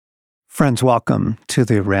Friends, welcome to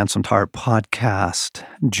the Ransomed Heart podcast.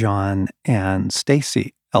 John and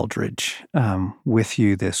Stacy Eldridge with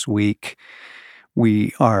you this week.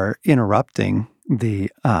 We are interrupting the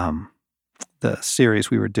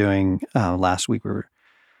series we were doing last week. We were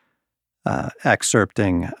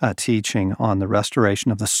excerpting a teaching on the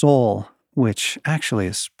restoration of the soul, which actually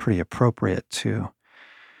is pretty appropriate to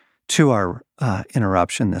our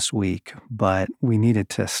interruption this week. But we needed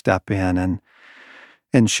to step in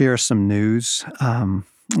and share some news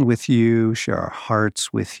with you, share our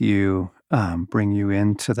hearts with you, bring you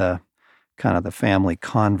into the kind of the family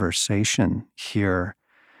conversation here.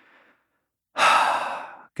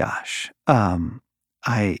 Gosh,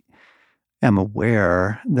 I am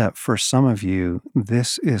aware that for some of you,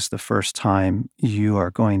 this is the first time you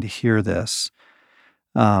are going to hear this.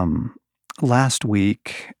 Last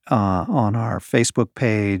week on our Facebook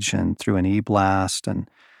page and through an e-blast and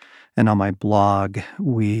on my blog,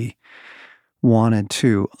 we wanted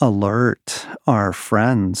to alert our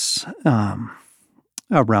friends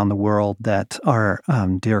around the world that our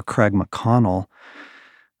dear Craig McConnell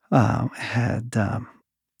had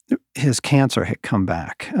his cancer had come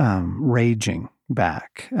back, raging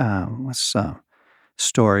back. Was a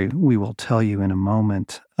story we will tell you in a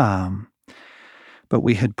moment. But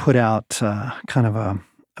we had put out kind of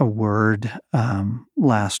a word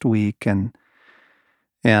last week,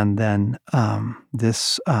 and then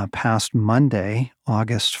this past Monday,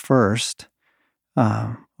 August 1st,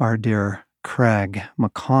 our dear Craig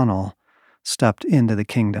McConnell stepped into the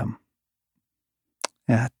kingdom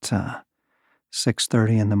at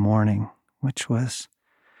 6:30 in the morning, which was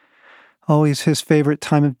always his favorite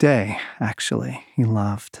time of day, actually. He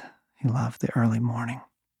loved the early morning.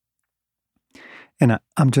 And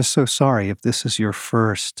I'm just so sorry if this is your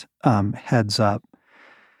first heads up,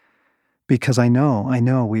 because I know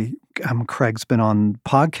Craig's been on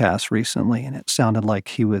podcasts recently, and it sounded like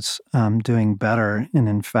he was doing better, and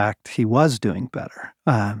in fact, he was doing better.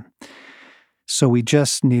 So we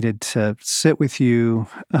just needed to sit with you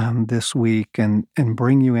this week and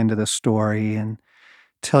bring you into the story and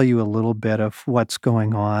tell you a little bit of what's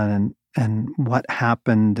going on and what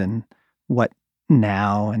happened and what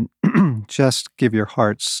now, and just give your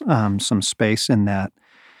hearts some space in that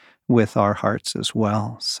with our hearts as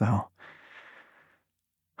well. So.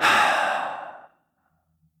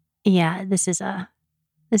 Yeah, this is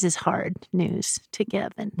hard news to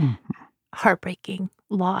give, and heartbreaking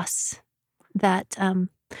loss that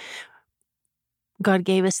God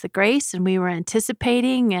gave us the grace and we were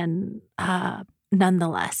anticipating, and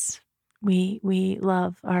nonetheless, we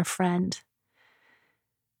love our friend,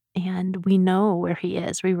 and we know where he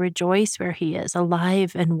is. We rejoice where he is,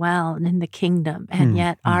 alive and well and in the kingdom, and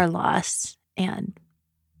yet our loss and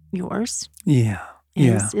yours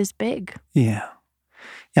is big. Yeah,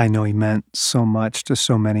 I know he meant so much to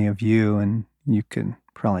so many of you, and you can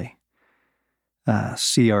probably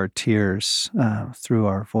see our tears through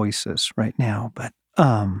our voices right now. But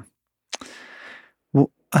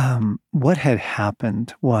what had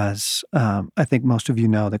happened was, I think most of you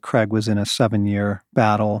know that Craig was in a 7-year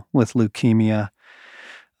battle with leukemia,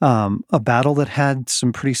 a battle that had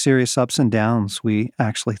some pretty serious ups and downs. We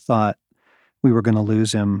actually thought we were going to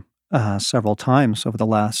lose him several times over the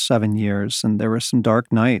last 7 years, and there were some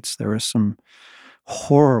dark nights. There was some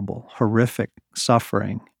horrible, horrific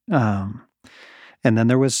suffering, and then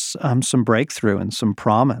there was some breakthrough and some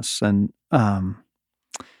promise. And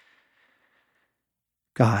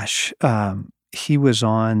he was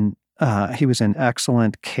in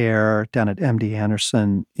excellent care down at MD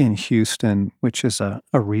Anderson in Houston, which is a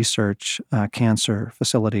research cancer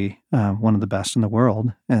facility, one of the best in the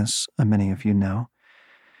world, as many of you know.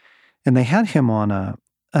 And they had him on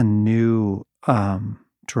a new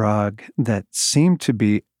drug that seemed to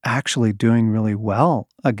be actually doing really well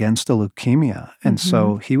against the leukemia. And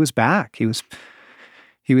so he was back. He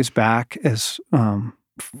was back as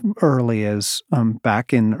early as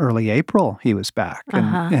back in early April. He was back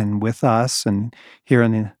and with us, and here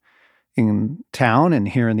in town, and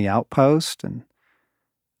here in the outpost, and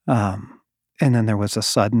then there was a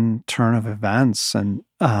sudden turn of events, and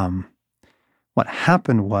what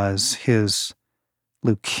happened was his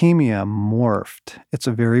leukemia morphed. It's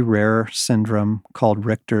a very rare syndrome called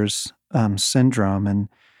Richter's syndrome, and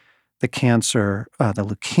the cancer, the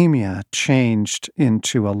leukemia, changed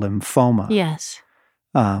into a lymphoma. Yes.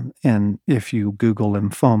 And if you Google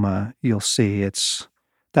lymphoma, you'll see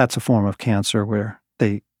that's a form of cancer where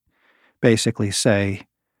they basically say,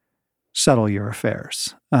 settle your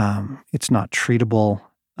affairs. It's not treatable.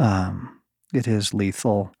 It is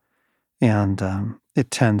lethal. And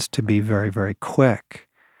it tends to be very, very quick.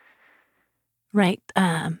 Right.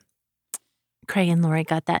 Craig and Lori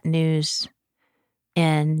got that news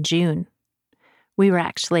in June. We were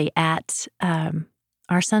actually at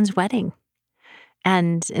our son's wedding.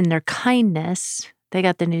 And in their kindness, they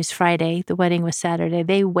got the news Friday. The wedding was Saturday.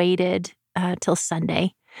 They waited till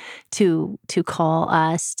Sunday to call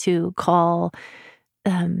us, to call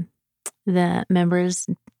the members,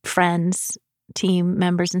 friends, team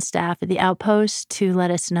members and staff at the Outpost to let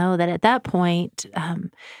us know that at that point,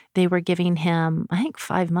 they were giving him, I think,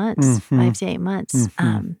 5 months, 5 to 8 months.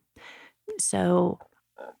 So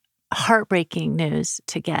heartbreaking news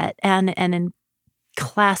to get. And in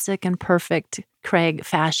classic and perfect Craig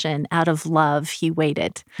fashion, out of love, he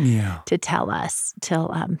waited to tell us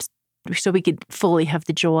till so we could fully have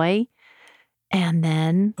the joy. And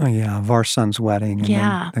then of our son's wedding,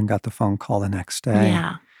 and then got the phone call the next day.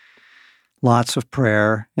 Lots of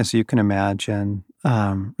prayer, as you can imagine.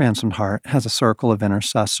 Ransomed Heart has a circle of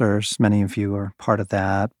intercessors. Many of you are part of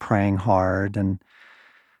that, praying hard, and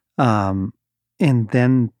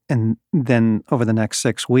then over the next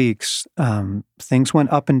 6 weeks, things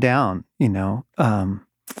went up and down.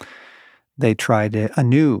 They tried a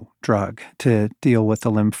new drug to deal with the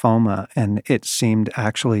lymphoma, and it seemed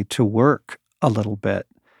actually to work a little bit.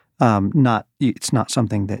 It's not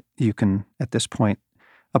something that you can, at this point,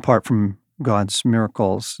 apart from God's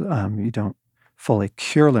miracles, you don't fully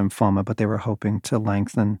cure lymphoma, but they were hoping to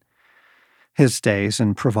lengthen his days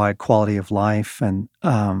and provide quality of life. And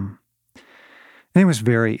it was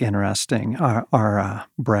very interesting. Our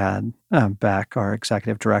Brad Beck, our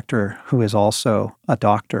executive director, who is also a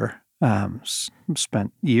doctor,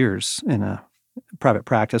 spent years in a private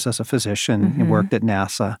practice as a physician. He worked at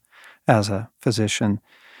NASA as a physician,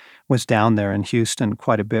 was down there in Houston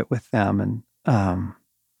quite a bit with them. And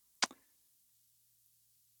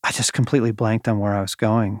I just completely blanked on where I was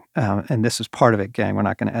going. And this is part of it, gang. We're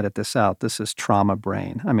not going to edit this out. This is trauma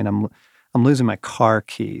brain. I mean, I'm losing my car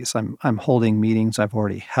keys. I'm holding meetings I've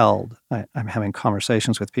already held. I'm having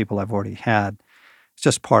conversations with people I've already had. It's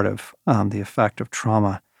just part of the effect of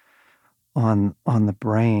trauma on the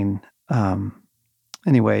brain.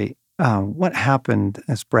 Anyway, what happened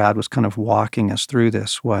as Brad was kind of walking us through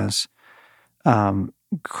this was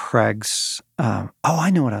Craig's. I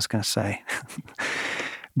know what I was going to say.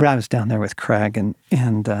 Brad was down there with Craig, and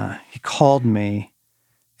he called me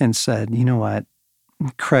and said, "You know what?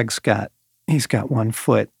 He's got one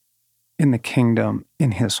foot in the kingdom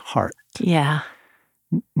in his heart. Yeah.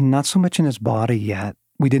 Not so much in his body yet.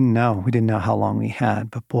 We didn't know. We didn't know how long we had,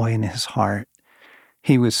 but boy, in his heart,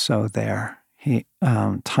 he was so there. He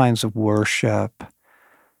times of worship,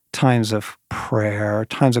 times of prayer,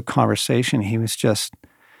 times of conversation. He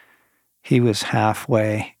was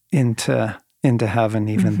halfway into heaven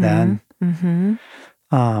even then. And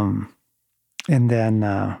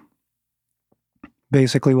then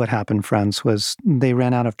basically what happened, friends, was they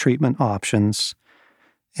ran out of treatment options,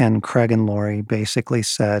 and Craig and Lori basically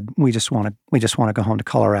said, we just want to go home to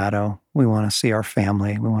Colorado. We want to see our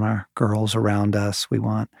family. We want our girls around us. We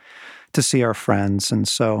want to see our friends. And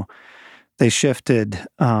so they shifted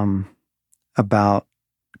about,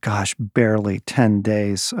 barely 10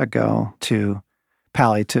 days ago to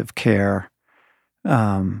palliative care.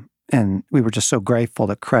 And we were just so grateful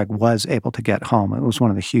that Craig was able to get home. It was one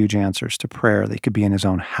of the huge answers to prayer, that he could be in his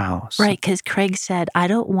own house. Right, because Craig said, I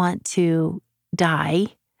don't want to die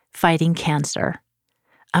fighting cancer.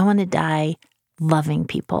 I want to die loving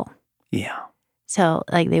people. Yeah. So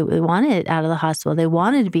they wanted it out of the hospital. They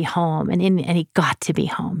wanted to be home, and he got to be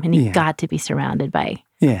home, and he got to be surrounded by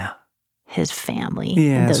his family.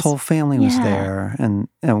 Yeah, his whole family was there and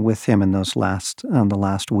with him in the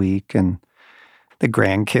last week, and the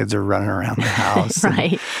grandkids are running around the house.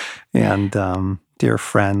 Right. And dear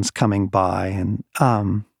friends coming by. And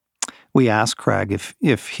we asked Craig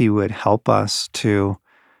if he would help us to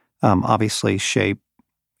obviously shape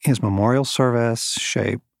his memorial service,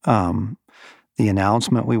 shape the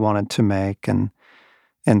announcement we wanted to make. And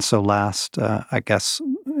so last,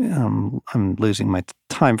 I'm losing my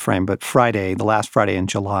time frame, but Friday, the last Friday in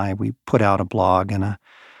July, we put out a blog and a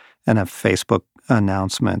Facebook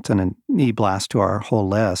announcement and an e-blast to our whole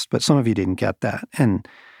list, but some of you didn't get that. And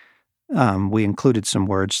we included some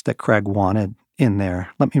words that Craig wanted in there.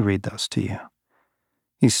 Let me read those to you.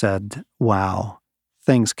 He said, "Wow,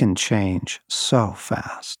 things can change so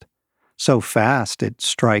fast. So fast it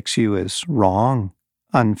strikes you as wrong,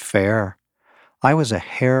 unfair. I was a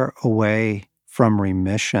hair away from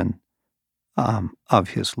remission of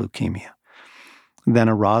his leukemia. Then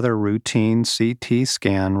a rather routine CT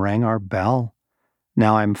scan rang our bell.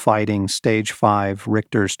 Now I'm fighting stage 5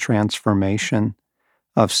 Richter's transformation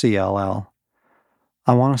of CLL.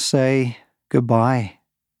 I want to say goodbye,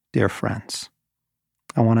 dear friends.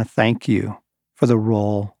 I want to thank you for the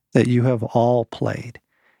role that you have all played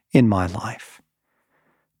in my life.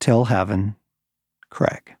 Till heaven,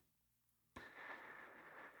 Craig.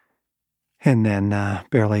 And then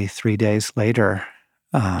barely 3 days later,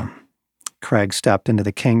 Craig stepped into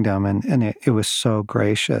the kingdom, and it was so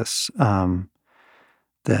gracious.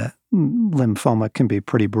 The lymphoma can be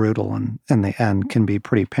pretty brutal, and the end can be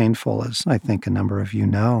pretty painful, as I think a number of you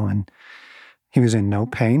know. And he was in no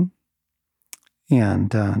pain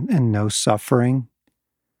and no suffering.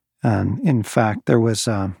 And in fact, there was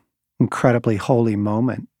an incredibly holy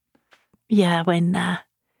moment. Yeah, when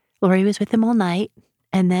Lori was with him all night.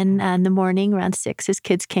 And then in the morning, around 6, his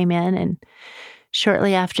kids came in. And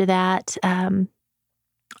shortly after that,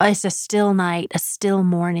 it's a still night, a still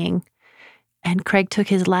morning. And Craig took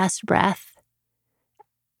his last breath,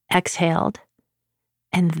 exhaled,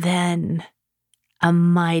 and then a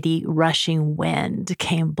mighty rushing wind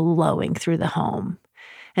came blowing through the home.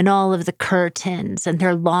 And all of the curtains and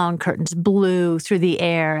their long curtains blew through the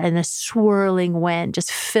air, and the swirling wind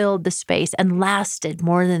just filled the space and lasted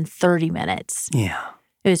more than 30 minutes. Yeah.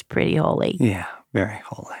 It was pretty holy. Yeah, very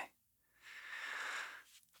holy.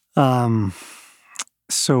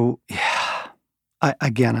 So, yeah,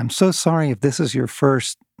 I'm so sorry if this is your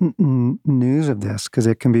first news of this, because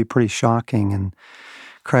it can be pretty shocking. And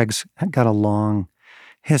Craig's got a long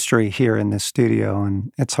history here in this studio,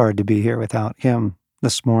 and it's hard to be here without him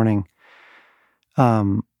this morning.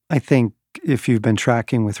 I think if you've been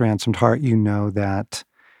tracking with Ransomed Heart, you know that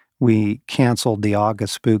we canceled the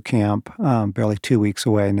August boot camp, barely 2 weeks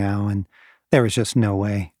away now, and there was just no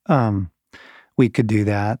way we could do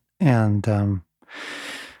that. And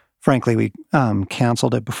frankly, we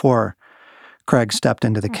canceled it before Craig stepped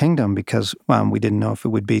into the kingdom, because we didn't know if it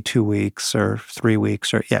would be 2 weeks or 3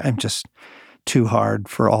 weeks, or just too hard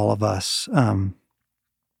for all of us.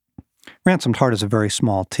 Ransomed Heart is a very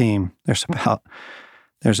small team. There's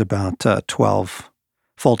about 12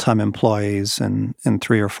 full-time employees and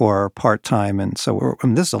 3 or 4 part-time, and so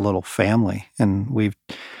this is a little family, and we've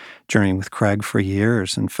journeyed with Craig for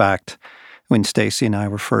years. In fact, when Stacy and I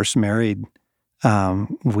were first married,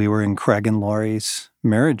 we were in Craig and Lori's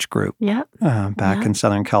marriage group back in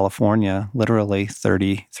Southern California, literally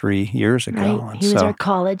 33 years ago. Right. He was our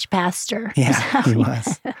college pastor. Yeah, he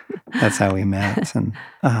was. That's how we met. And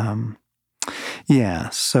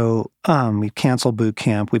so we've canceled boot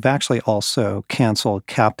camp. We've actually also canceled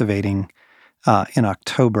Captivating in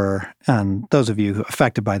October. And those of you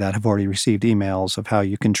affected by that have already received emails of how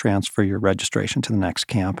you can transfer your registration to the next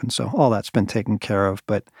camp. And so all that's been taken care of.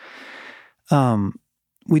 But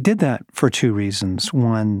we did that for 2 reasons.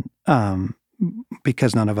 One,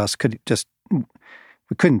 because none of us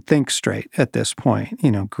we couldn't think straight at this point.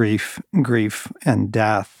 Grief and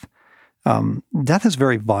death. Death is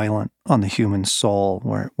very violent on the human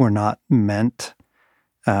soul. We're not meant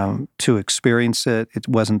to experience it. It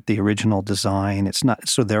wasn't the original design. It's not.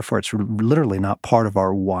 So therefore, it's literally not part of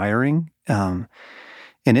our wiring. And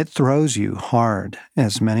it throws you hard,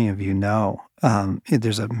 as many of you know.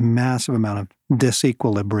 There's a massive amount of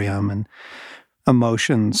disequilibrium and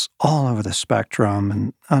emotions all over the spectrum,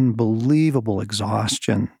 and unbelievable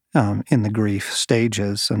exhaustion in the grief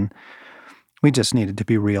stages. And we just needed to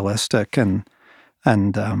be realistic and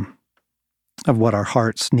of what our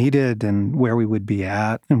hearts needed and where we would be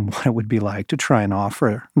at and what it would be like to try and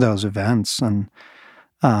offer those events. And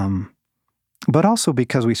but also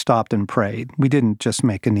because we stopped and prayed. We didn't just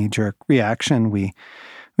make a knee-jerk reaction. We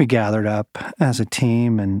gathered up as a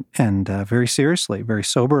team and very seriously, very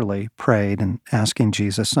soberly prayed and asking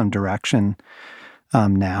Jesus some direction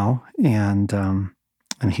now. And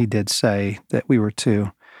he did say that we were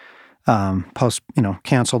to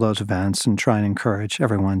cancel those events and try and encourage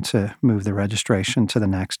everyone to move the registration to the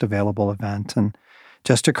next available event, and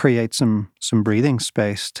just to create some breathing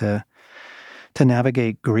space to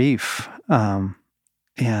navigate grief.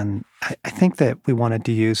 And I think that we wanted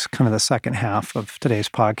to use kind of the second half of today's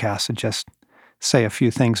podcast to just say a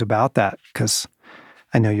few things about that, because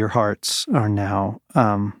I know your hearts are now,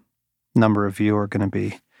 a number of you are going to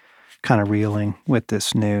be kind of reeling with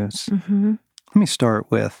this news. Mm-hmm. Let me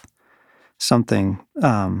start with something.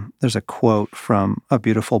 There's a quote from a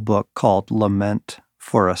beautiful book called Lament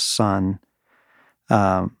for a Son,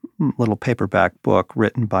 little paperback book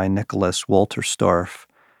written by Nicholas Wolterstorff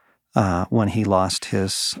when he lost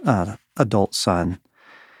his adult son.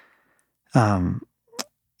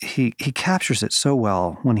 He captures it so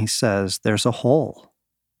well when he says, there's a hole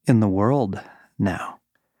in the world now.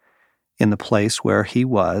 In the place where he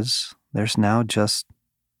was, there's now just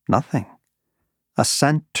nothing. A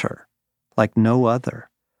center like no other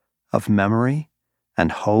of memory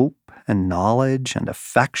and hope and knowledge and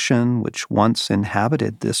affection which once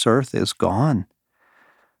inhabited this earth is gone.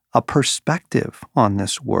 A perspective on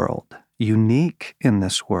this world, unique in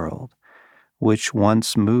this world, which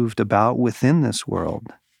once moved about within this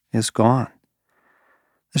world, is gone.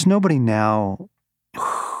 There's nobody now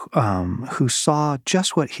who saw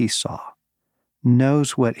just what he saw,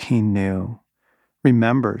 knows what he knew,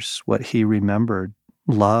 remembers what he remembered,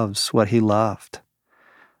 loves what he loved.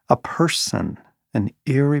 A person, an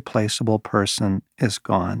irreplaceable person, is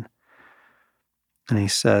gone. And he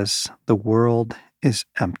says, the world is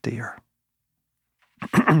emptier.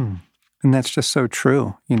 And that's just so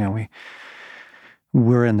true.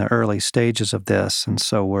 We're in the early stages of this, and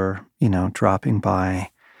so we're, dropping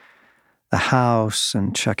by the house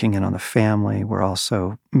and checking in on the family. We're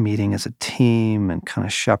also meeting as a team and kind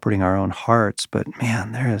of shepherding our own hearts. But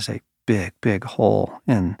man, there is a big, big hole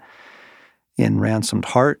in Ransomed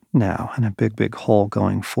Heart now, and a big, big hole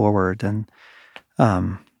going forward. And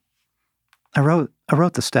I wrote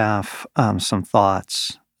the staff some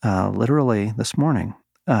thoughts literally this morning,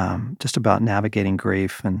 just about navigating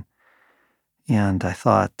grief, and I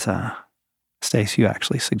thought, Stace, you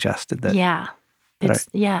actually suggested that. Yeah.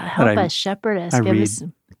 Help us, shepherd us, give us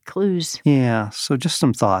some clues. Yeah, so just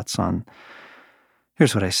some thoughts on,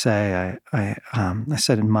 here's what I say. I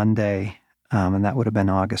said on Monday, and that would have been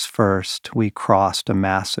August 1st, we crossed a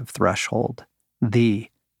massive threshold, the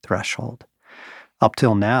threshold. Up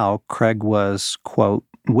till now, Craig was, quote,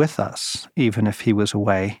 with us, even if he was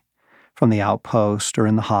away from the outpost or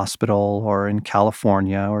in the hospital or in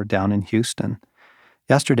California or down in Houston.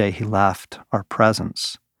 Yesterday, he left our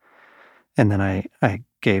presence. And then I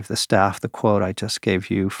gave the staff the quote I just gave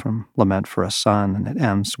you from Lament for a Son, and it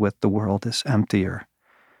ends with, the world is emptier.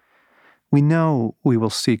 We know we will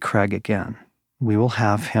see Craig again. We will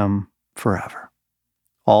have him forever.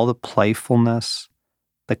 All the playfulness,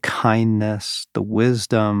 the kindness, the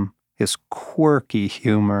wisdom, his quirky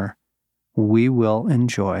humor, we will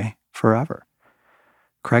enjoy forever.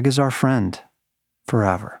 Craig is our friend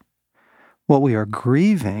forever. What we are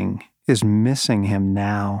grieving is missing him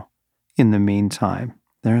now. In the meantime,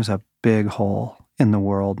 there's a big hole in the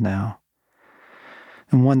world now.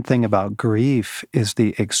 And one thing about grief is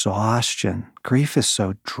the exhaustion. Grief is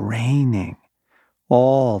so draining.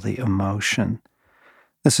 All the emotion.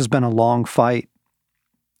 This has been a long fight,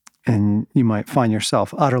 and you might find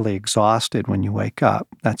yourself utterly exhausted when you wake up.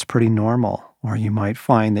 That's pretty normal. Or you might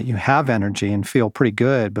find that you have energy and feel pretty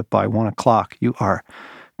good, but by 1 o'clock you are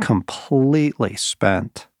completely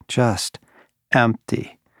spent, just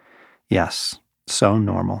empty. Yes, so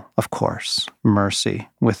normal, of course. Mercy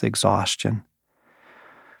with exhaustion.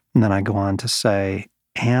 And then I go on to say,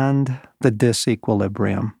 and the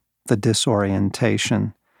disequilibrium, the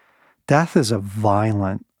disorientation. Death is a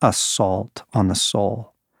violent assault on the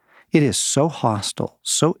soul. It is so hostile,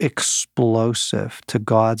 so explosive to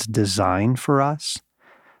God's design for us.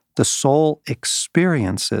 The soul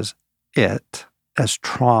experiences it as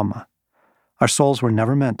trauma. Our souls were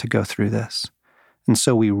never meant to go through this. And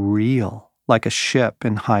so we reel like a ship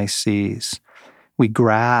in high seas. We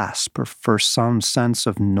grasp for some sense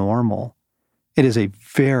of normal. It is a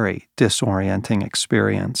very disorienting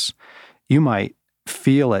experience. You might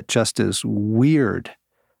feel it just as weird.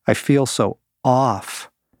 I feel so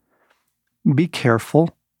off. Be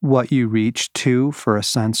careful what you reach to for a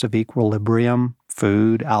sense of equilibrium,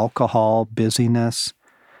 food, alcohol, busyness.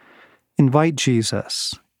 Invite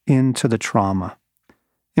Jesus into the trauma.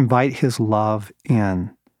 Invite his love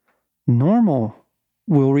in. Normal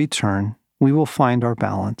will return. We will find our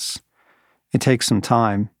balance. It takes some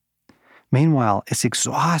time. Meanwhile, it's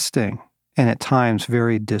exhausting and at times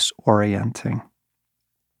very disorienting.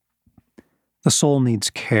 The soul needs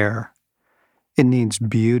care. It needs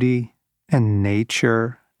beauty and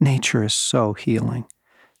nature. Nature is so healing.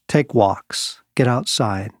 Take walks. Get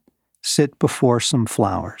outside. Sit before some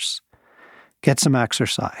flowers. Get some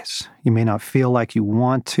exercise. You may not feel like you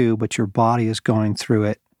want to, but your body is going through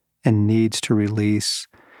it and needs to release.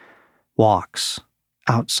 Walks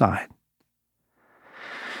outside.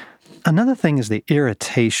 Another thing is the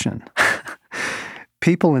irritation.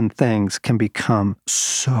 People and things can become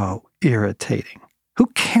so irritating. Who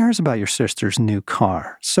cares about your sister's new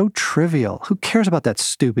car? So trivial. Who cares about that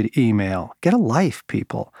stupid email? Get a life,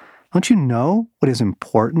 people. Don't you know what is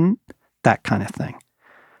important? That kind of thing.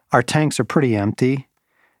 Our tanks are pretty empty,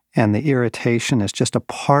 and the irritation is just a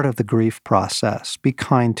part of the grief process. Be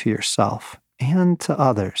kind to yourself and to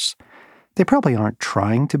others. They probably aren't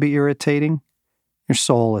trying to be irritating. Your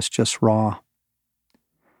soul is just raw.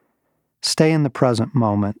 Stay in the present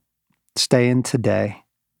moment. Stay in today.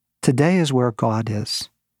 Today is where God is.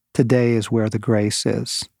 Today is where the grace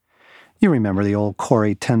is. You remember the old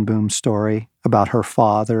Corrie ten Boom story about her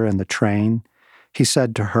father and the train? He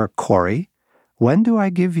said to her, "Corrie, when do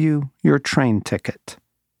I give you your train ticket?"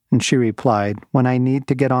 And she replied, "When I need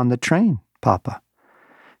to get on the train, Papa."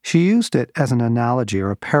 She used it as an analogy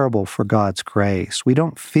or a parable for God's grace. We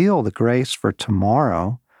don't feel the grace for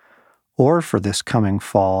tomorrow or for this coming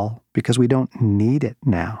fall because we don't need it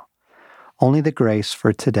now. Only the grace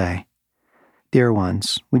for today. Dear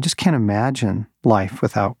ones, we just can't imagine life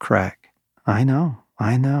without Craig. I know.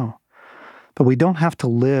 But we don't have to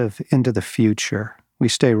live into the future. We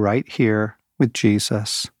stay right here with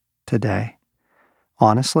Jesus today.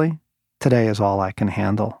 Honestly, today is all I can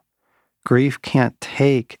handle. Grief can't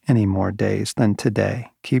take any more days than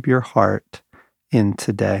today. Keep your heart in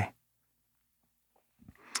today.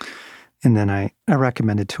 And then I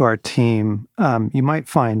recommended to our team, you might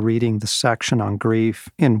find reading the section on grief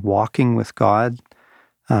in Walking with God,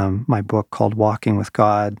 my book called Walking with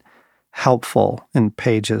God, helpful in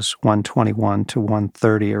pages 121 to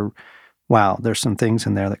 130. Or, wow, there's some things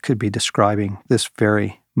in there that could be describing this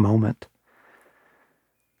very moment.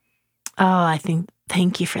 Oh,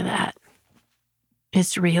 thank you for that.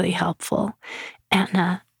 It's really helpful.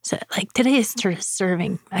 And so like today is sort of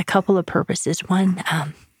serving a couple of purposes. One,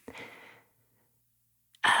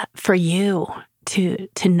 for you to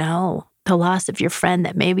know the loss of your friend,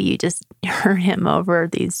 that maybe you just heard him over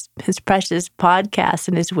his precious podcasts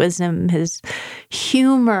and his wisdom, his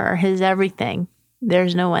humor, his everything.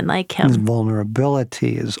 There's no one like him. His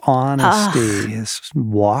vulnerability, his honesty, his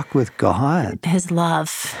walk with God. His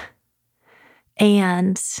love.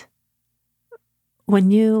 And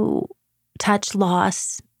when you touch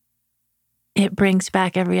loss, it brings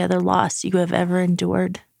back every other loss you have ever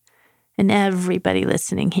endured. And everybody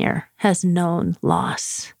listening here has known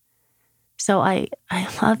loss. So I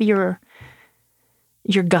love your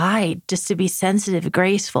guide, just to be sensitive,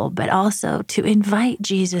 graceful, but also to invite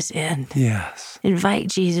Jesus in. Yes. Invite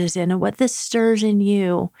Jesus in. And what this stirs in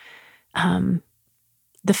you,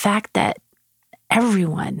 the fact that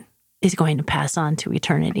everyone is going to pass on to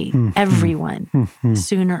eternity. Mm-hmm. Everyone, mm-hmm.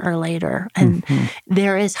 sooner or later. And mm-hmm.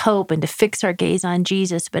 there is hope, and to fix our gaze on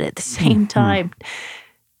Jesus, but at the same time,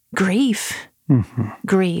 grieve. Mm-hmm.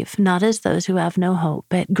 Grieve, not as those who have no hope,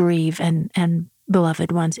 but grieve, and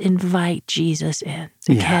beloved ones, invite Jesus in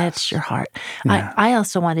to catch your heart. Yeah. I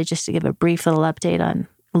also wanted just to give a brief little update on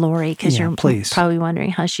Lori, because you're probably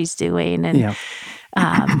wondering how she's doing. And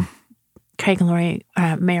Craig and Lori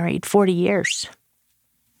are married 40 years.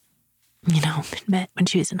 Met when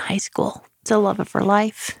she was in high school. It's the love of her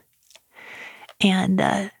life.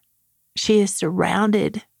 And she is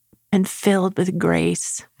surrounded and filled with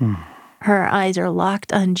grace. Mm. Her eyes are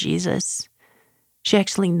locked on Jesus. She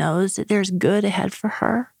actually knows that there's good ahead for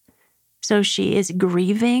her. So she is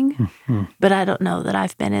grieving, mm-hmm. but I don't know that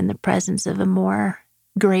I've been in the presence of a more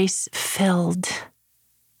grace-filled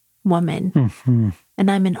woman. Mm-hmm.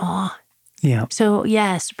 And I'm in awe. Yeah. So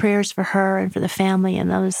yes, prayers for her and for the family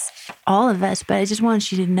and all of us. But I just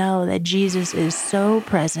want you to know that Jesus is so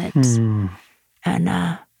present. Mm.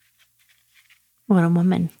 And what a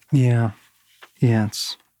woman. Yeah.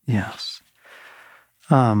 Yes.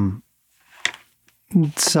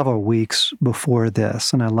 Several weeks before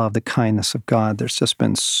this, and I love the kindness of God. There's just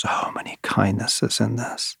been so many kindnesses in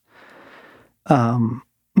this.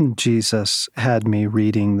 Jesus had me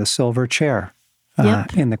reading The Silver Chair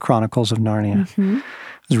in the Chronicles of Narnia. Mm-hmm. I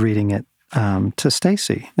was reading it to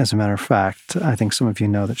Stacy. As a matter of fact, I think some of you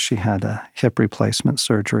know that she had a hip replacement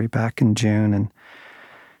surgery back in June, and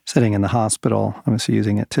sitting in the hospital, I was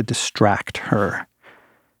using it to distract her.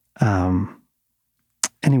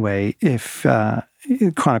 Anyway, if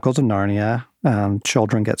Chronicles of Narnia,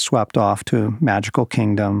 children get swept off to a magical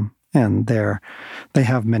kingdom, and they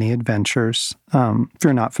have many adventures. If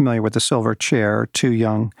you're not familiar with The Silver Chair, two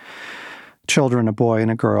young children, a boy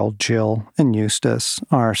and a girl, Jill and Eustace,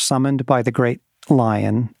 are summoned by the great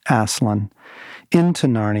lion, Aslan, into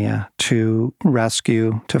Narnia to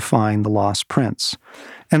find the lost prince.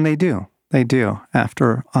 And they do.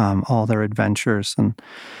 After all their adventures and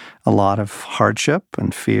a lot of hardship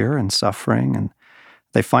and fear and suffering. And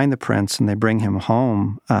they find the prince and they bring him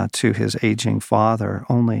home to his aging father,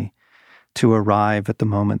 only to arrive at the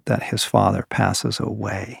moment that his father passes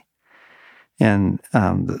away. And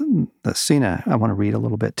the scene I want to read a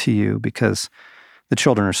little bit to you, because the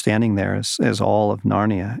children are standing there as all of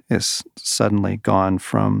Narnia is suddenly gone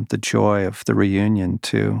from the joy of the reunion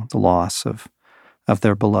to the loss of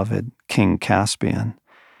their beloved King Caspian.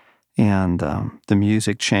 And the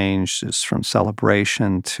music changes from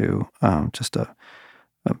celebration to just a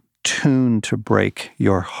tune to break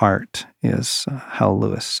your heart, is how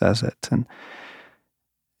Lewis says it. And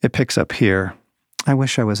It picks up here. I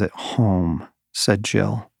wish I was at home, said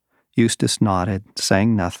Jill. Eustace nodded,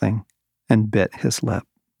 saying nothing, and bit his lip.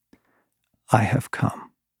 I have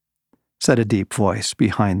come, said a deep voice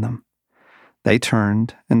behind them. They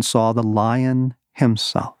turned and saw the lion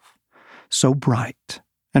himself, so bright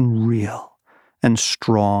and real and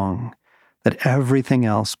strong that everything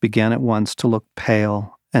else began at once to look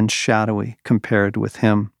pale and shadowy compared with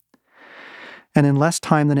him. And in less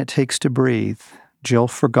time than it takes to breathe, Jill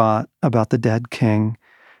forgot about the dead king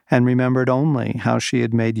and remembered only how she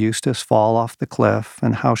had made Eustace fall off the cliff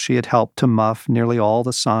and how she had helped to muff nearly all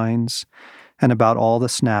the signs and about all the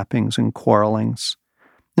snappings and quarrelings.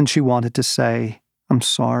 And she wanted to say, I'm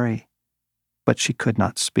sorry, but she could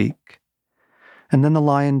not speak. And then the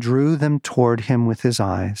lion drew them toward him with his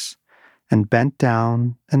eyes and bent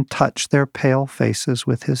down and touched their pale faces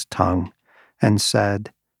with his tongue and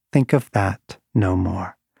said, think of that no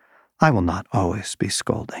more. I will not always be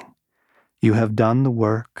scolding. You have done the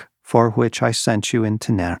work for which I sent you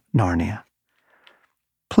into Narnia.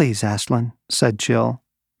 Please, Aslan, said Jill,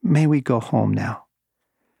 may we go home now?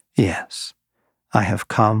 Yes, I have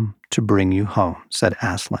come to bring you home, said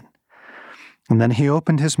Aslan. And then he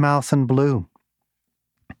opened his mouth and blew.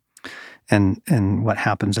 And what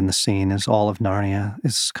happens in the scene is all of Narnia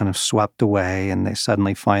is kind of swept away, and they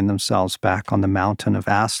suddenly find themselves back on the mountain of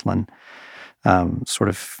Aslan, sort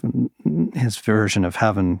of his version of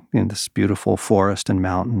heaven in this beautiful forest and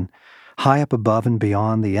mountain, high up above and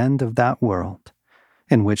beyond the end of that world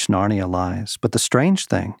in which Narnia lies. But the strange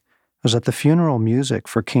thing was that the funeral music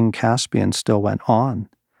for King Caspian still went on,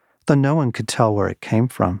 though no one could tell where it came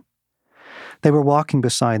from. They were walking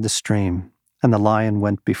beside the stream, and the lion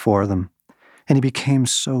went before them, and he became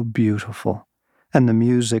so beautiful, and the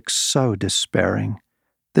music so despairing,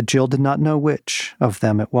 that Jill did not know which of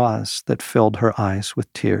them it was that filled her eyes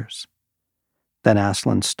with tears. Then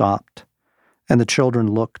Aslan stopped, and the children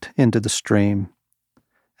looked into the stream,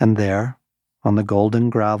 and there, on the golden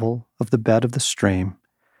gravel of the bed of the stream,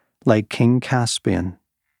 lay King Caspian,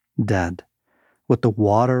 dead, with the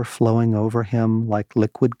water flowing over him like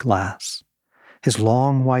liquid glass. His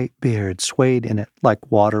long white beard swayed in it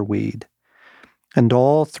like waterweed, and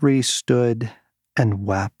all three stood and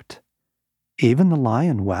wept. Even the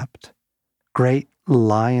lion wept, great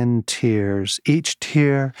lion tears, each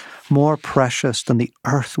tear more precious than the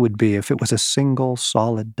earth would be if it was a single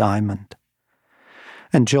solid diamond.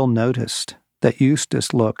 And Jill noticed that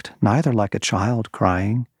Eustace looked neither like a child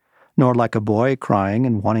crying, nor like a boy crying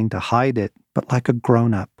and wanting to hide it, but like a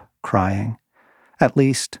grown-up crying. At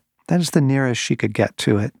least, that is the nearest she could get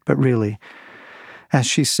to it, but really, as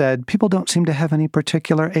she said, people don't seem to have any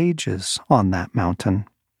particular ages on that mountain.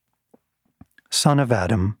 Son of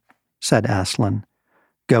Adam, said Aslan,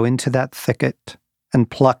 go into that thicket and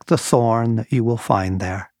pluck the thorn that you will find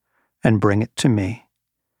there, and bring it to me.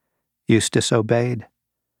 Eustace obeyed.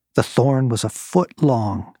 The thorn was a foot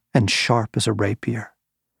long and sharp as a rapier.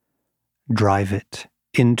 Drive it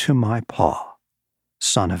into my paw,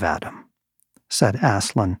 son of Adam, said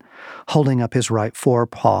Aslan, holding up his right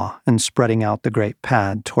forepaw and spreading out the great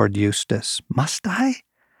pad toward Eustace. Must I?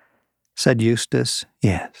 Said Eustace.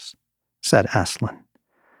 Yes, said Aslan.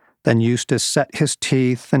 Then Eustace set his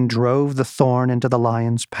teeth and drove the thorn into the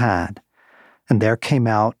lion's pad, and there came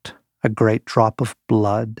out a great drop of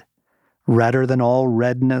blood, redder than all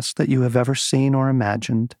redness that you have ever seen or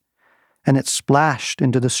imagined, and it splashed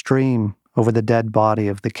into the stream over the dead body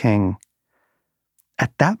of the king.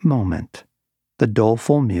 At that moment, the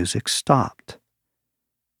doleful music stopped,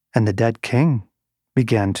 and the dead king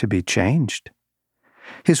began to be changed.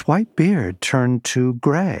 His white beard turned to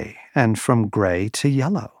gray, and from gray to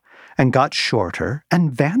yellow, and got shorter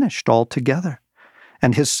and vanished altogether.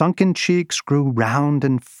 And his sunken cheeks grew round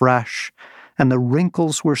and fresh, and the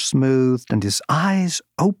wrinkles were smoothed, and his eyes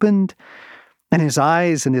opened, and his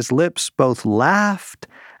eyes and his lips both laughed,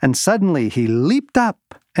 and suddenly he leaped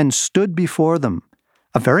up and stood before them,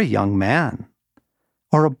 a very young man,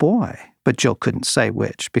 or a boy, but Jill couldn't say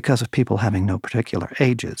which, because of people having no particular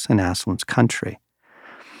ages in Aslan's country.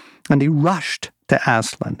 And he rushed to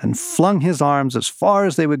Aslan and flung his arms as far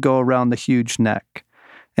as they would go around the huge neck,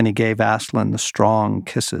 and he gave Aslan the strong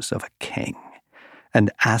kisses of a king,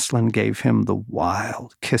 and Aslan gave him the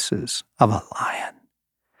wild kisses of a lion.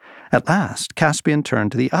 At last, Caspian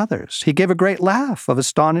turned to the others. He gave a great laugh of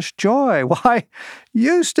astonished joy. Why,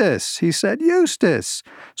 Eustace, he said, Eustace,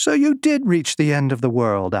 so you did reach the end of the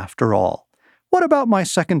world after all. What about my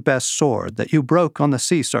second-best sword that you broke on the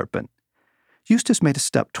sea serpent? Eustace made a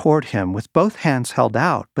step toward him with both hands held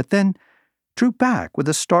out, but then drew back with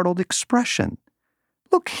a startled expression.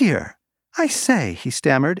 Look here, I say, he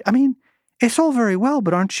stammered. I mean, It's all very well,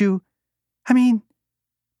 but aren't you...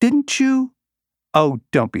 didn't you... Oh,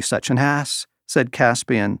 don't be such an ass, said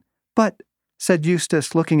Caspian. But, said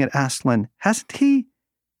Eustace, looking at Aslan, hasn't he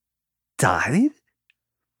died?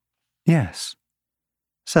 Yes,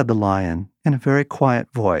 said the lion in a very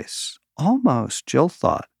quiet voice, almost, Jill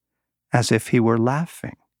thought, as if he were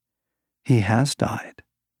laughing. He has died.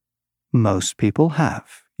 Most people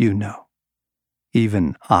have, you know.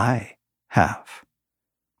 Even I have.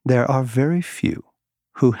 There are very few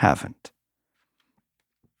who haven't.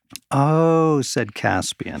 Oh, said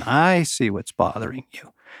Caspian, I see what's bothering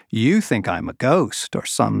you. You think I'm a ghost or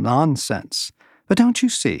some nonsense. But don't you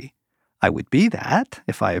see, I would be that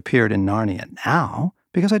if I appeared in Narnia now,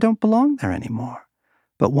 because I don't belong there anymore.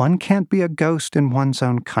 But one can't be a ghost in one's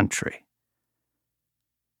own country.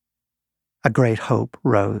 A great hope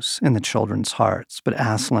rose in the children's hearts, but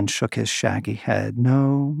Aslan shook his shaggy head.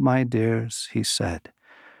 No, my dears, he said,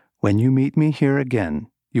 when you meet me here again,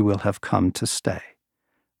 you will have come to stay.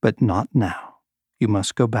 But not now. You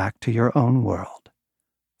must go back to your own world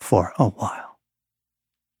for a while.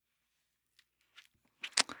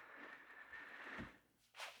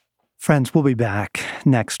 Friends, we'll be back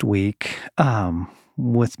next week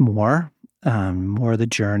with more of the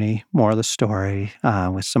journey, more of the story,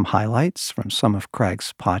 with some highlights from some of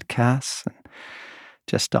Craig's podcasts, and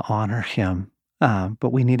just to honor him.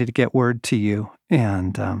 But we needed to get word to you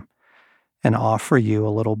and offer you a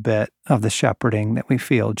little bit of the shepherding that we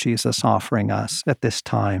feel Jesus offering us at this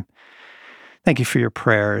time. Thank you for your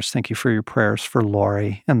prayers. Thank you for your prayers for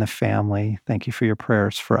Lori and the family. Thank you for your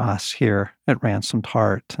prayers for us here at Ransomed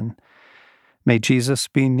Heart. And may Jesus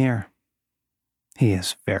be near. He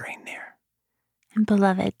is very near. And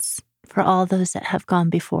beloveds, for all those that have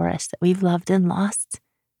gone before us that we've loved and lost,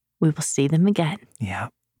 we will see them again. Yeah.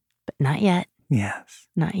 But not yet. Yes.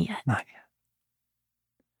 Not yet. Not yet.